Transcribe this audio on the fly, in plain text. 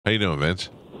How you doing, Vince?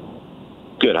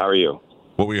 Good. How are you?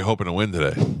 What were you hoping to win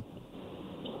today?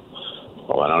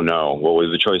 Well, I don't know. What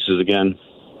was the choices again?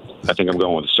 I think I'm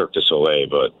going with Cirque du Soleil,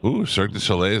 but Ooh, Cirque du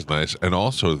Soleil is nice, and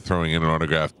also throwing in an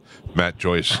autographed Matt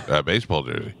Joyce baseball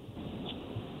jersey.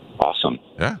 awesome.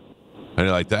 Yeah, how do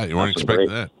you like that? You weren't Awesome, expecting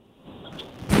great.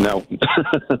 that. No.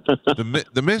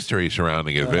 The mystery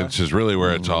surrounding it, Vince, is really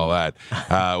where it's all at.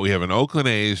 We have an Oakland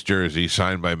A's jersey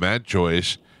signed by Matt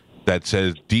Joyce that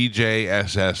says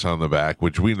DJSS on the back,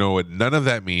 which we know what none of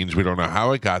that means. We don't know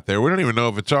how it got there. We don't even know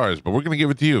if it's ours, but we're going to give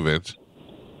it to you, Vince.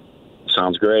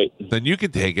 Sounds great. Then you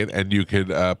could take it and you could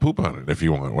poop on it if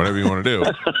you want, whatever you want to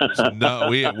do. So no,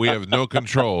 we have no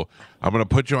control. I'm going to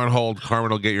put you on hold. Carmin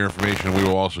will get your information. We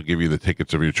will also give you the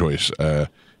tickets of your choice,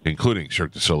 including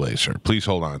Cirque du Soleil, sir. Please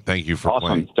hold on. Thank you for Awesome.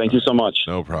 playing. Thank you so much.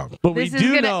 No problem. But we This is do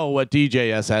gonna- know what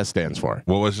DJSS stands for.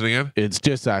 What was it again? It's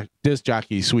just disc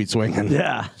jockey sweet swinging.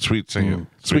 Yeah. Sweet singing.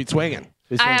 Sweet swinging.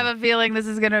 I have a feeling this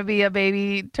is going to be a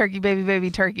baby turkey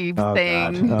thing. God.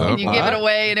 And you give it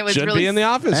away, and it was Should really be in the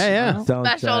office. Hey, yeah.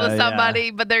 special to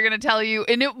somebody, but they're going to tell you.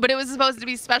 But it was supposed to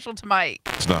be special to Mike.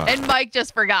 It's not. And Mike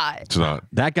just forgot. It's not.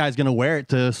 That guy's going to wear it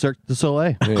to Cirque du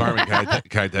Soleil. Carmin,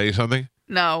 can I tell you something?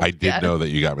 No. I did know that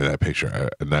you got me that picture,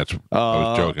 and that's I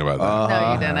was joking about that.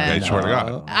 No, you didn't. I swear to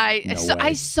God.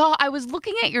 I was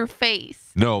looking at your face.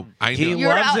 No, I He know. You're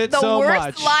loves it the so worst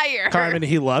much. liar. Carmen,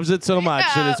 he loves it so much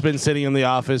that Yeah. it's been sitting in the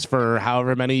office for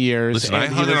however many years. Listen, I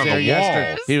and hung it on the wall.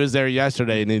 yesterday. He was there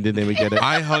yesterday and he didn't even get it.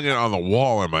 I hung it on the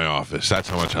wall in my office. That's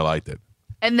how much I liked it.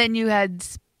 And then you had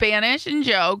Spanish and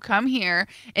Joe come here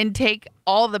and take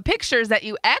all the pictures that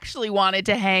you actually wanted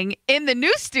to hang in the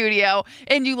new studio,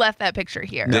 and you left that picture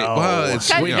here. Well, it's,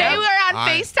 Because you know, they were on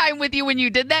I- FaceTime with you when you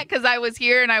did that, because I was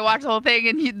here and I watched the whole thing,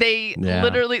 and they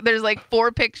literally, there's like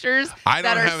 4 pictures. I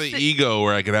don't that are have the ego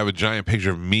where I could have a giant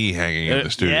picture of me hanging in the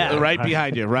studio. yeah. Right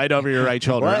behind you, right over your right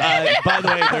shoulder. By the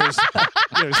way,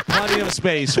 there's plenty of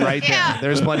space right there. Yeah.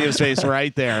 There's plenty of space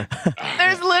right there.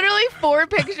 There's literally 4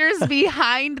 pictures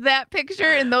behind that picture,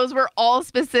 and those were all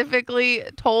specifically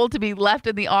told to be left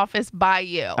in the office by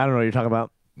you. I don't know what you're talking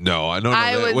about. No, it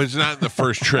was- was not the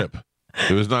first trip.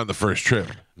 It was not the first trip.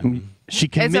 She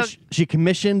It's she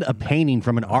commissioned a painting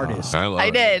from an artist, I love I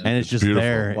it. did. and it's just Beautiful.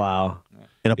 there Wow.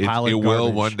 in a It, pile it of will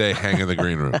garbage. one day hang in the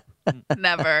green room.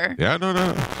 Never. Yeah,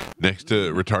 no. Next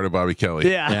to retarded Bobby Kelly.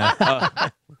 Yeah.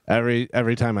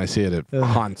 Every time I see it, it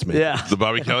haunts me. Yeah. The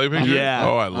Bobby Kelly picture? Yeah.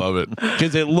 Oh, I love it.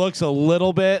 Because it looks a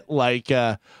little bit like,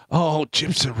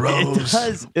 Chips and Rose. It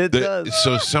does. It does.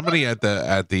 So somebody at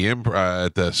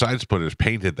the Side Splitters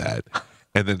painted that,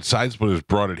 and then Side Splitters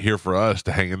brought it here for us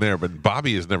to hang in there. But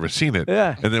Bobby has never seen it.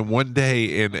 Yeah. And then one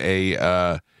day in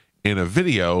a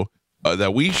video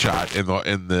that we shot in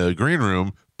the green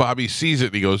room, Bobby sees it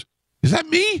and he goes, "Is that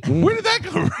me? Where did that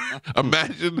come from?"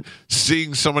 Imagine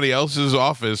seeing somebody else's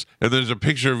office and there's a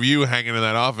picture of you hanging in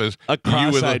that office. A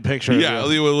cross-eyed picture of Yeah,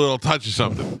 you. with a little touch of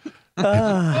something.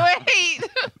 Wait.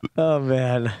 Oh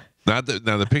man. Now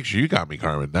the picture you got me,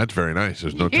 Carmen, that's very nice.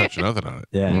 There's no touch or nothing on it.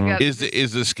 Yeah. You got- Is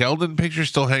the Skeldon picture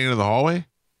still hanging in the hallway?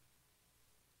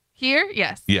 Here?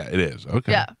 Yes. Yeah, it is.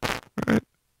 Okay. Yeah.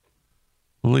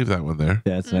 We'll leave that one there.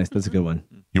 Yeah, that's nice. That's a good one.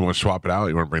 You want to swap it out?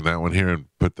 You want to bring that one here and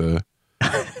put the...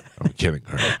 I'm kidding,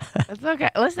 Carmen. It's okay.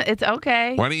 Listen, it's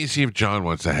okay. Why don't you see if John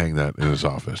wants to hang that in his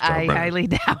office? John I Brennan. highly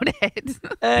doubt it.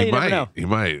 He you never might. know. He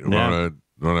might Yeah.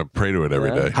 want to pray to it every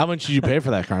day. How much did you pay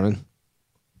for that, Carmen?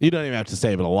 You don't even have to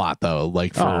say, but a lot, though,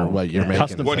 like for what you're making.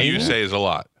 Custom What do you Yeah. say is a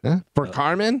lot? Huh? For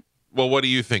Carmen? Well, what do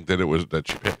you think that it was that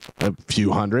she paid? A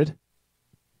few hundred.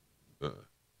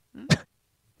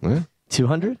 Yeah.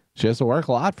 200? She has to work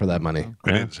a lot for that money.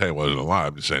 I didn't say it wasn't a lot.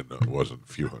 I'm just saying no, it wasn't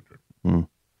a few hundred.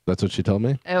 That's what she told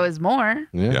me. It was more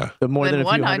Yeah, More than than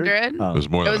a few hundred? 100. it was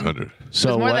more It than was- 100. It So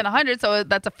was more what? than 100, so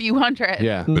that's a few hundred.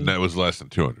 Yeah. But that was less than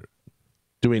 200.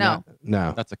 Do we No. not?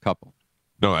 No. That's a couple.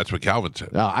 No, that's what Calvin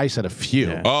said. No, I said a few.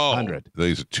 Yeah. Oh, 100.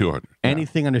 these are 200.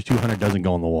 Anything under 200 doesn't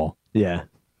go on the wall. Yeah.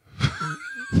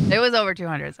 It was over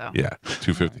 200, so. Yeah,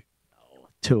 250.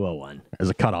 201 as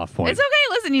a cutoff point. It's okay.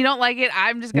 Listen, you don't like it.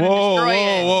 I'm just going to Whoa, destroy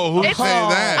it. whoa, who's It's- saying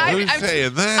that? I'm- Who's I'm-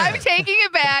 saying that? I'm taking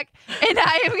it back, and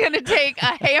I am going to take a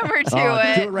hammer to Do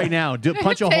it. it right now.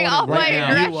 Punch a hole Take in all it my right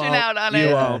now. aggression out on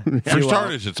it. For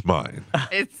starters, it's mine.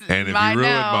 It's And if mine you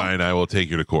ruin now. mine, I will take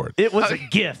you to court. It was a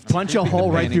gift. Punch a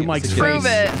hole right through Mike's Prove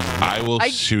face. it. I will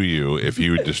sue you if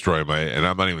you destroy my. And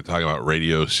I'm not even talking about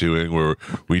radio suing where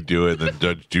we do it and then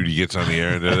Judge Judy gets on the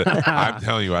air and does it. I'm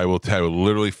telling you, I will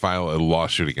literally file a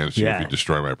lawsuit against you if Yeah. you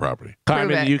destroy my property.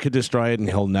 Carmen, it. you could destroy it and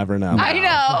he'll never know. I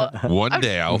know. One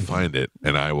day I'll find it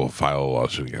and I will file a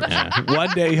lawsuit against you. One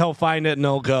day he'll find it and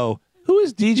he'll go, Who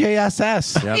is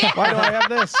DJSS? Yep. Why do I have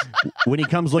this? When he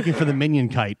comes looking for the minion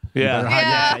kite, Yeah.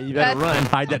 Yeah, you better run.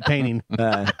 Hide that painting.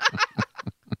 That's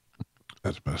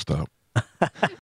messed up.